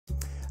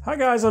Hi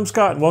guys, I'm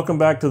Scott and welcome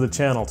back to the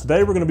channel.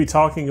 Today we're going to be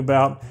talking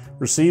about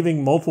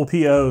receiving multiple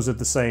POs at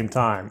the same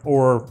time,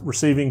 or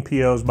receiving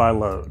POs by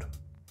load.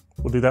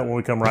 We'll do that when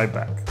we come right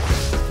back.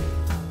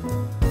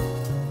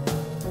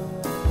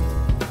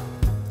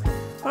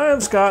 Hi,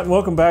 I'm Scott and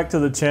welcome back to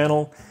the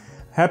channel.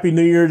 Happy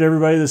New Year to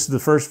everybody. This is the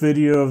first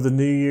video of the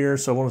new year,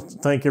 so I want to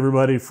thank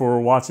everybody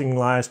for watching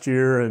last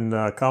year and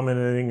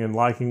commenting and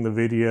liking the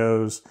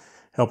videos,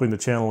 helping the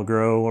channel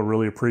grow. I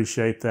really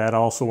appreciate that. I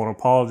also want to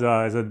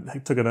apologize. I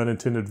took an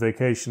unintended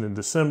vacation in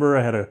December.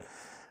 I had to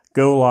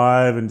go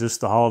live and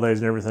just the holidays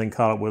and everything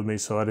caught up with me,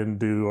 so I didn't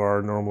do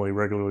our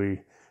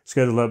regularly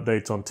scheduled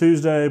updates on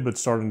Tuesday, but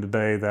starting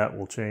today that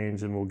will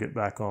change and we'll get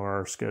back on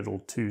our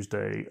scheduled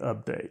Tuesday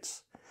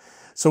updates.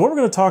 So what we're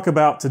going to talk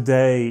about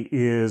today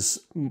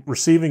is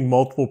receiving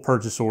multiple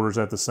purchase orders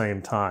at the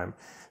same time.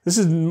 This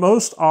is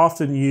most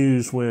often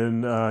used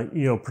when,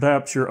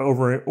 perhaps you're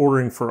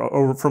ordering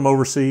from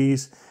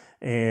overseas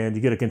and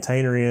you get a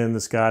container in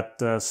that's got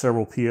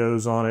several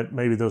POs on it.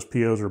 Maybe those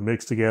POs are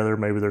mixed together,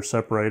 maybe they're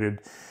separated.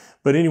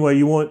 But anyway,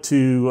 you want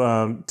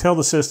to tell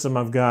the system,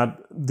 I've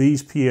got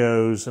these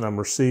POs and I'm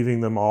receiving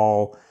them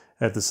all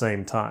at the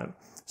same time.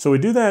 So we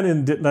do that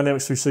in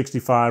Dynamics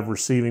 365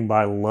 receiving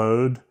by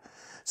load.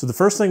 So the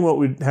first thing what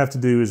we have to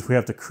do is we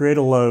have to create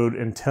a load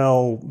and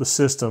tell the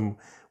system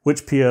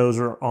which POs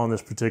are on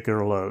this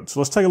particular load. So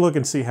let's take a look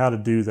and see how to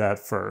do that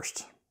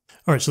first.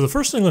 All right, so the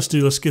first thing let's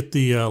get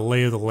the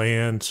lay of the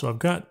land. So I've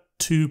got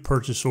two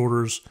purchase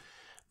orders.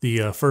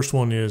 The first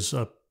one is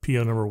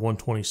PO number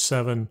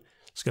 127.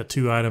 It's got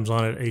two items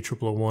on it,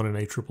 A0001 and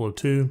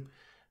A0002,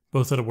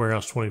 both at a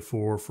warehouse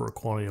 24 for a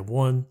quantity of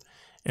 1.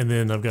 And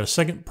then I've got a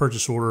second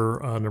purchase order,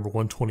 number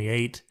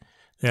 128.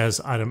 It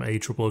has item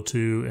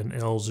A0002 and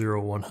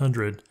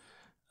L0100,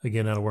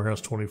 again out of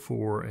warehouse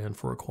 24 and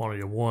for a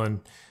quantity of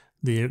 1.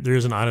 There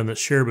is an item that's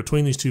shared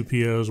between these two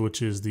POs,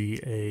 which is the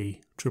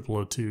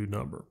A0002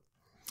 number.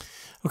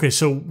 Okay,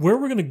 so where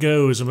we're going to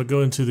go is I'm going to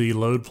go into the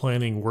load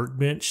planning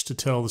workbench to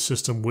tell the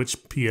system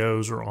which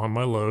POs are on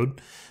my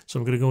load. So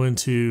I'm going to go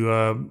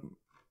into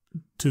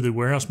to the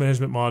warehouse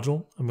management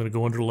module. I'm going to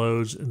go under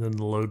loads and then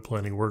the load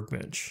planning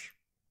workbench.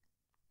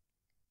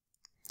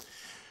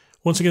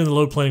 Once again, the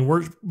load planning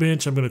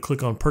workbench, I'm going to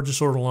click on purchase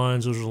order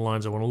lines. Those are the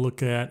lines I want to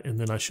look at, and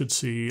then I should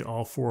see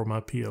all 4 of my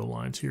PO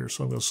lines here.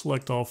 So I'm going to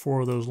select all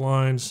 4 of those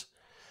lines.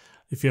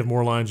 If you have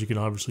more lines, you can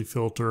obviously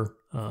filter,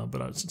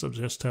 but since I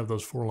just have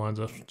those 4 lines,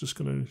 I'm just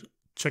going to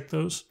check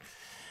those.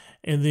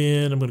 And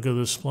then I'm going to go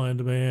to the supply and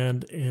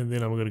demand, and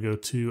then I'm going to go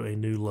to a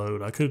new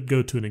load. I could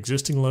go to an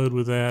existing load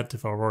with that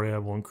if I already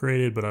have one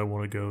created, but I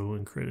want to go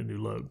and create a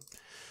new load.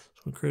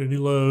 So I'm going to create a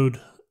new load.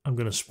 I'm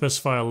going to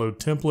specify a load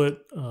template.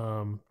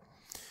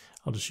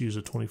 I'll just use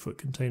a 20-foot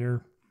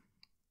container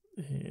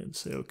and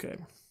say OK.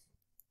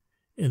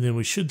 And then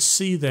we should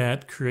see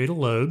that create a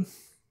load.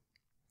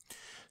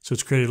 So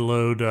it's created a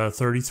load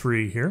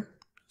 33 here.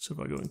 So if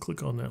I go and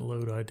click on that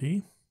load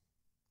ID,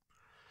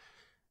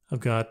 I've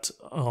got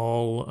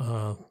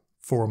all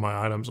 4 of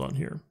my items on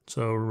here.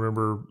 So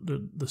remember,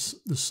 this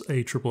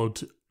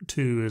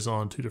A0002 is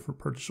on 2 different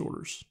purchase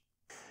orders.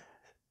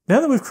 Now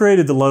that we've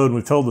created the load and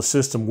we've told the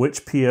system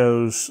which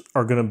POs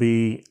are going to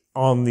be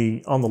on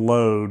the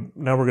load,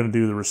 now we're going to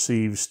do the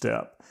receive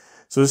step.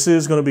 So this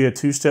is going to be a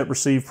 2-step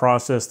receive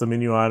process. The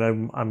menu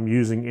item I'm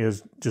using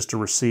is just a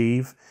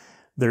receive.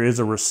 There is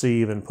a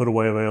receive and put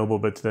away available,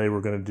 but today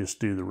we're going to just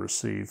do the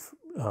receive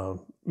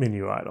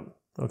menu item.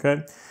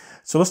 Okay,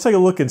 so let's take a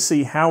look and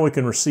see how we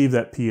can receive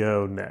that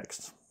PO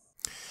next.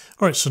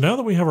 All right, so now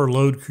that we have our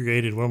load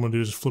created, what I'm going to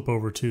do is flip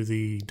over to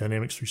the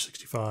Dynamics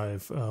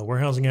 365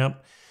 warehousing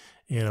app,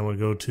 and I'm going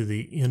to go to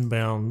the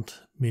inbound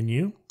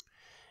menu.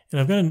 And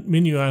I've got a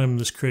menu item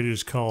that's created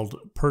is called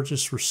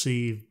Purchase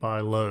Received by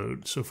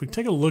Load. So if we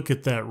take a look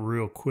at that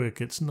real quick,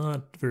 it's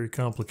not very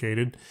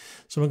complicated.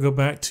 So I'm going to go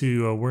back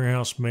to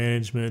Warehouse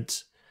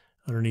Management,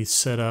 underneath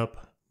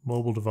Setup,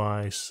 Mobile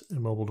Device,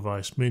 and Mobile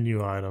Device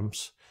Menu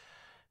Items.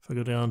 If I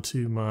go down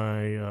to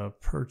my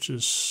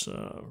Purchase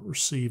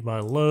Received by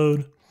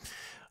Load,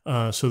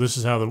 so this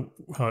is how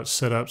it's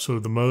set up. So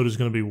the mode is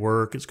going to be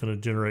work. It's going to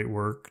generate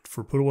work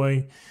for put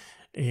away.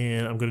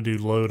 And I'm going to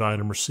do load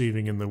item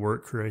receiving in the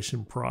work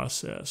creation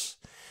process.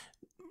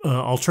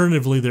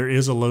 Alternatively, there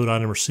is a load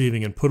item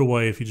receiving and put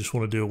away if you just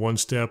want to do a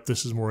 1-step.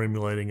 This is more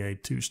emulating a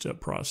 2-step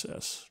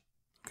process.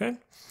 Okay,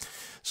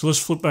 so let's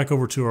flip back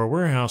over to our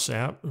warehouse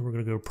app, and we're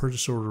going to go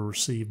purchase order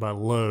received by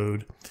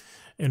load.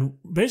 And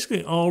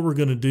basically all we're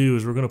going to do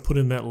is we're going to put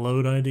in that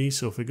load ID.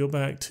 So if we go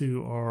back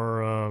to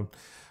our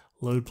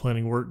load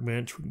planning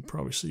workbench, we can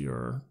probably see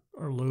our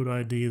load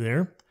ID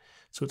there.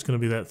 So it's going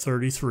to be that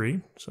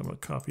 33. So I'm going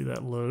to copy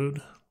that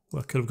load.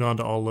 Well, I could have gone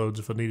to all loads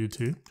if I needed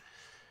to.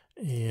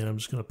 And I'm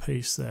just going to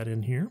paste that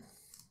in here.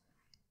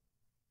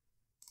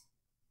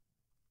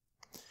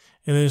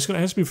 And then it's going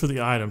to ask me for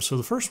the item. So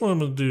the first one I'm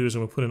going to do is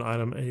I'm going to put in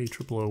item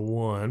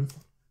A0001.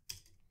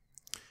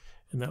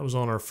 And that was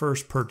on our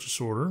first purchase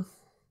order.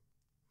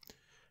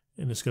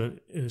 And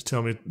it's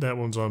telling me that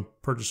one's on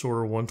purchase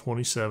order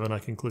 127. I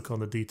can click on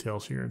the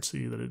details here and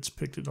see that it's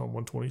picked it on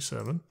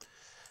 127.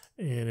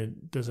 and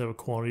it does have a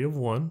quantity of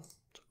 1.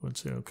 So I'm going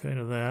to say OK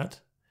to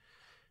that,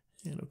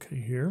 and OK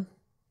here.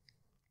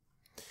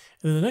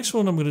 And then the next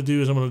one I'm going to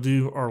do is I'm going to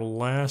do our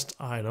last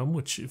item,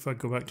 which if I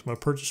go back to my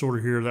purchase order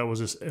here, that was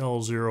this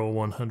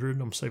L0100.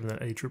 I'm saving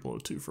that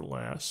A0002 for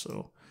last.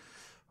 So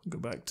I'll go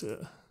back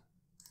to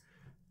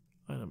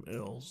item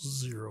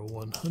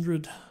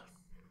L0100.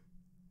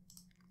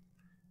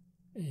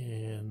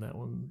 And that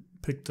one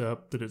picked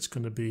up that it's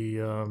going to be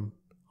on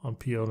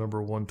PO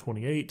number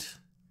 128.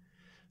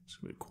 It's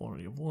going to be a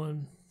quantity of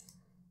 1.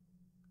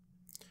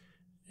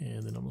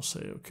 And then I'm going to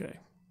say OK.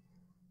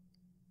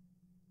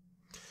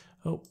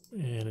 Oh,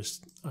 and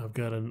I've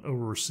got an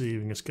over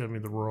receiving. It's got me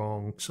the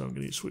wrong, so I'm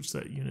going to switch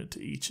that unit to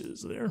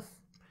eaches there.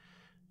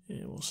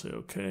 And we'll say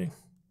OK.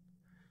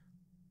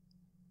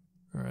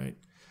 All right.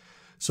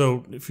 So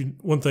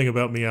one thing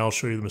about me, I'll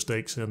show you the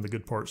mistakes and the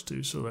good parts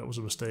too. So that was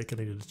a mistake. I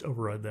needed to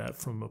override that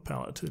from a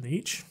pallet to an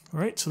each. All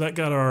right. So that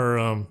got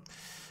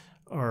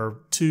our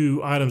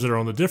 2 items that are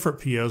on the different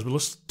POs. But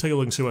let's take a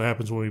look and see what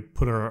happens when we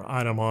put our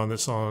item on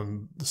that's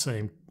on the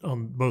same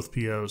on both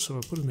POs. So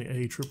I'll put in the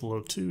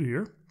A0002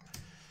 here.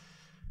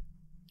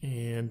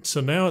 And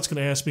so now it's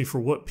going to ask me for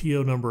what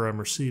PO number I'm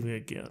receiving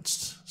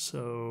against.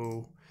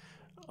 So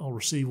I'll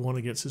receive one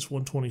against this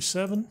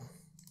 127. Go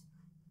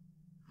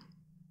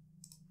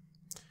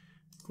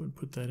ahead and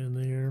put that in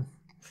there.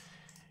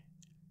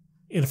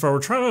 And if I were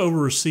trying to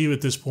over-receive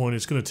at this point,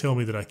 it's going to tell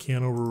me that I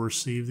can't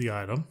over-receive the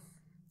item.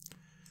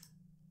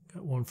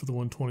 Got one for the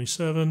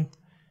 127.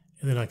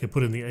 And then I can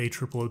put in the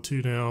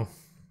A0002 now.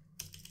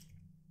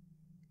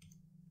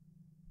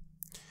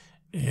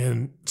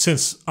 And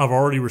since I've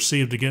already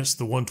received against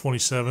the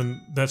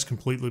 127, that's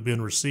completely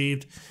been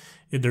received.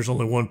 There's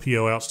only one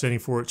PO outstanding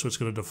for it, so it's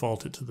going to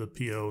default it to the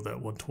PO, that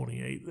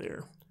 128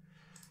 there.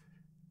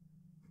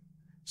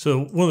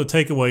 So one of the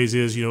takeaways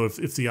is,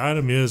 if the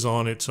item is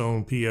on its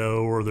own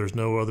PO or there's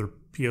no other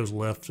POs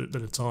left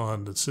that it's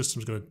on, the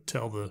system's going to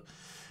tell the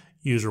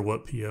user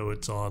what PO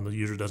it's on. The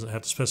user doesn't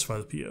have to specify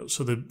the PO.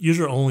 So the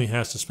user only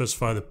has to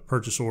specify the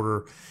purchase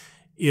order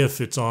if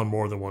it's on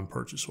more than one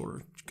purchase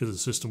order, because the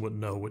system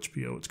wouldn't know which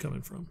PO it's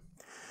coming from.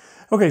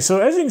 Okay, so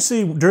as you can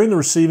see, during the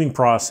receiving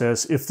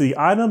process, if the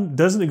item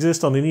doesn't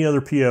exist on any other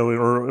PO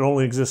or it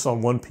only exists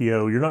on one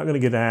PO, you're not going to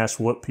get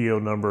asked what PO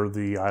number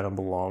the item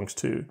belongs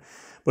to.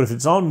 But if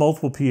it's on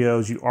multiple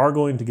POs, you are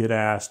going to get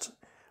asked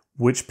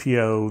which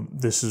PO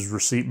this is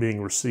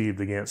being received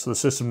against. So the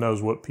system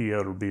knows what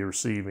PO to be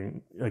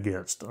receiving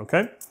against,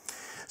 okay?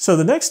 So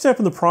the next step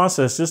in the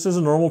process, just as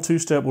a normal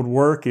 2-step would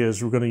work,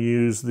 is we're going to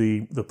use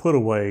the put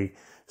away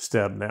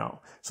step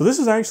now. So this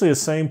is actually a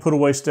same put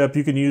away step.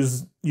 You can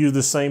use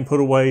the same put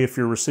away if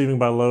you're receiving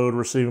by load,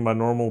 receiving by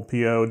normal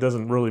PO. It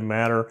doesn't really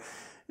matter.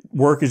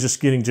 Work is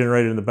just getting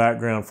generated in the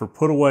background for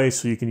put away,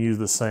 so you can use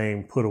the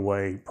same put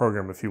away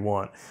program if you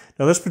want.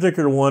 Now this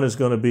particular one is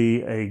going to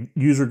be a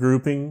user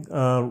grouping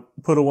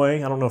put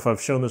away. I don't know if I've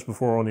shown this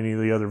before on any of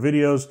the other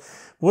videos.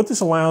 But what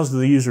this allows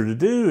the user to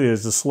do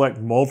is to select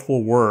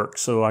multiple work.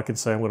 So I can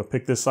say I'm going to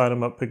pick this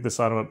item up, pick this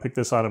item up, pick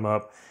this item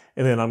up,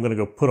 and then I'm going to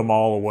go put them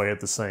all away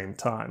at the same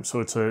time. So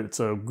it's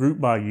a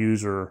group by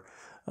user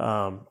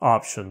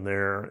option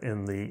there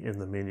in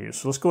the menu.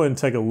 So let's go ahead and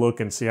take a look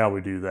and see how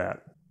we do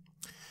that.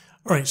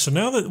 All right, so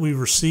now that we've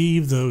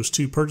received those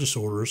 2 purchase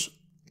orders,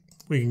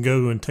 we can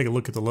go and take a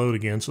look at the load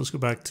again. So let's go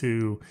back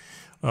to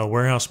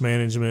warehouse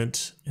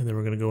management, and then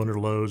we're going to go under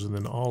loads and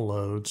then all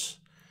loads.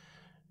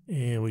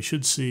 And we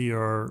should see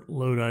our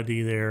load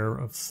ID there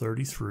of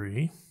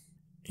 33.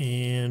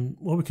 And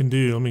what we can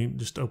do, let me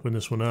just open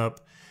this one up,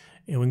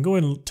 and we can go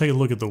ahead and take a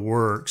look at the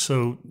work.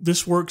 So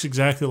this works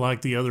exactly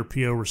like the other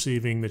PO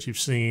receiving that you've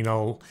seen.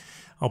 I'll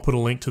put a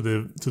link to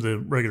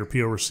the regular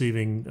PO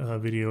receiving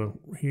video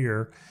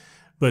here.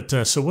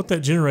 But so what that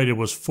generated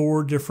was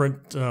 4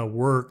 different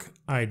work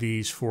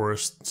IDs for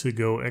us to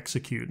go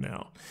execute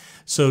now.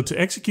 So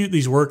to execute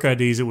these work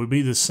IDs, it would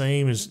be the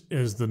same as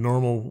the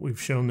normal.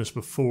 We've shown this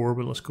before,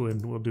 but let's go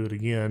ahead and we'll do it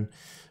again.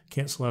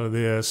 Cancel out of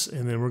this,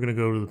 and then we're going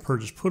to go to the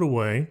purchase put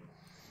away.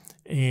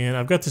 And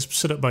I've got this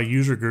set up by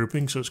user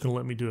grouping, so it's going to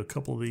let me do a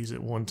couple of these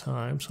at one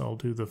time. So I'll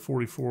do the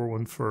 44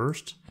 one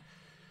first.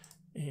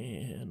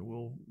 And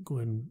we'll go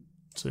ahead and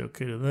say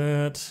OK to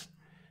that.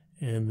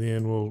 And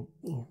then we'll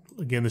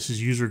again, this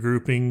is user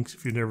grouping.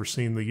 If you've never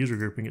seen the user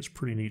grouping, it's a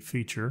pretty neat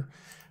feature.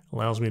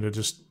 Allows me to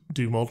just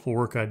do multiple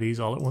work IDs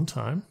all at one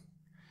time.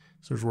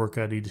 So there's work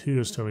ID 2.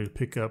 It's telling me to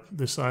pick up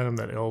this item,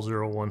 that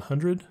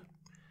L0100.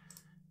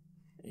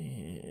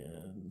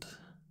 And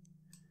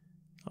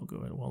I'll go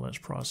ahead while that's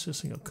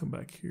processing. I'll come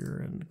back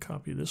here and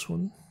copy this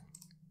one.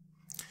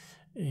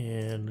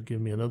 And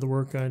give me another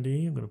work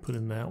ID. I'm going to put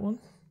in that one.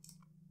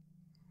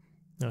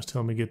 Now it's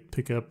telling me to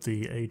pick up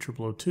the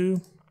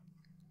A0002.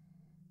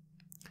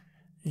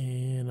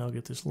 And I'll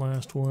get this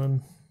last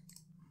one,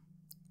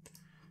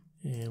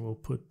 and we'll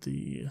put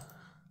the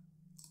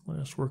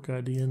last work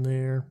ID in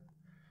there.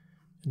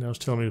 And now it's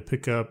telling me to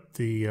pick up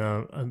the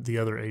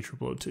other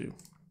A0002.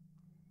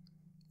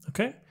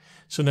 Okay,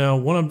 so now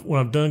when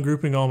I'm done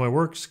grouping all my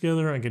works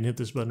together, I can hit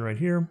this button right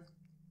here.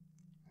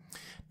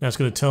 Now it's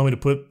going to tell me to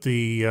put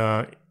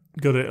the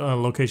go to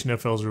location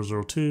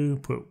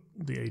FL002, put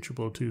the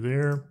A002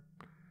 there.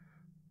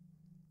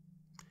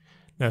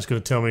 Now it's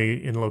going to tell me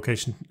in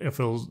location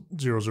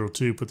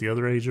FL002, put the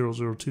other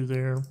A002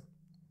 there.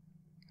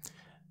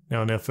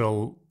 Now in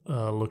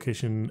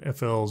location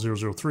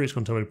FL003, it's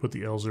going to tell me to put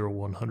the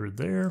L0100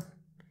 there.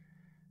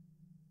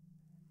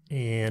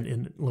 And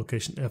in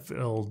location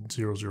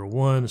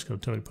FL001, it's going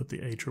to tell me to put the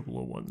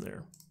A001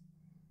 there.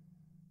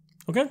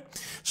 Okay,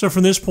 so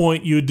from this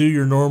point, you would do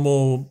your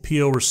normal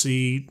PO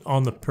receipt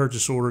on the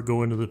purchase order,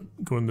 go into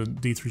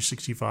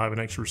D365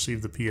 and actually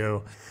receive the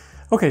PO.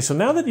 Okay, so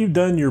now that you've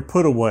done your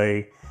put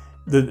away,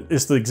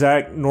 it's the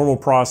exact normal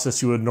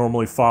process you would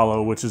normally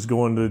follow, which is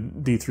going to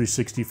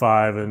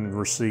D365 and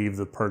receive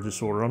the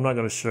purchase order. I'm not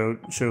going to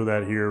show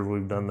that here.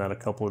 We've done that a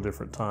couple of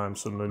different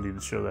times, so no need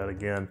to show that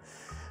again.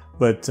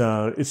 But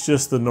it's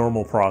just the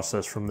normal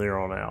process from there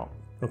on out.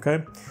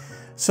 Okay,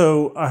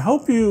 so I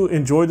hope you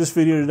enjoyed this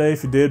video today.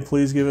 If you did,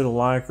 please give it a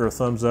like or a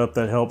thumbs up.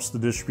 That helps the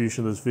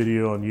distribution of this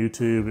video on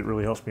YouTube. It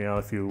really helps me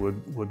out if you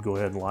would go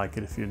ahead and like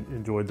it if you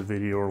enjoyed the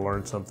video or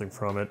learned something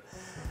from it.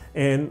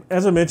 And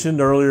as I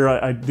mentioned earlier,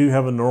 I do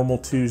have a normal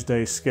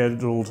Tuesday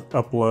scheduled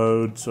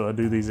upload, so I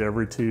do these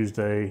every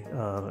Tuesday,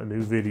 a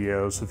new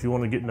video. So if you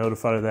want to get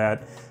notified of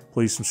that,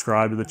 please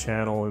subscribe to the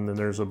channel, and then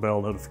there's a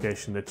bell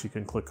notification that you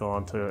can click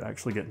on to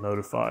actually get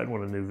notified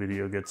when a new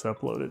video gets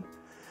uploaded.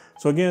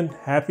 So again,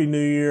 Happy New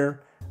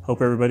Year.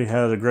 Hope everybody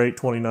has a great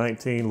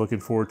 2019. Looking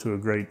forward to a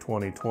great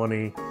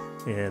 2020,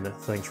 and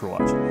thanks for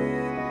watching.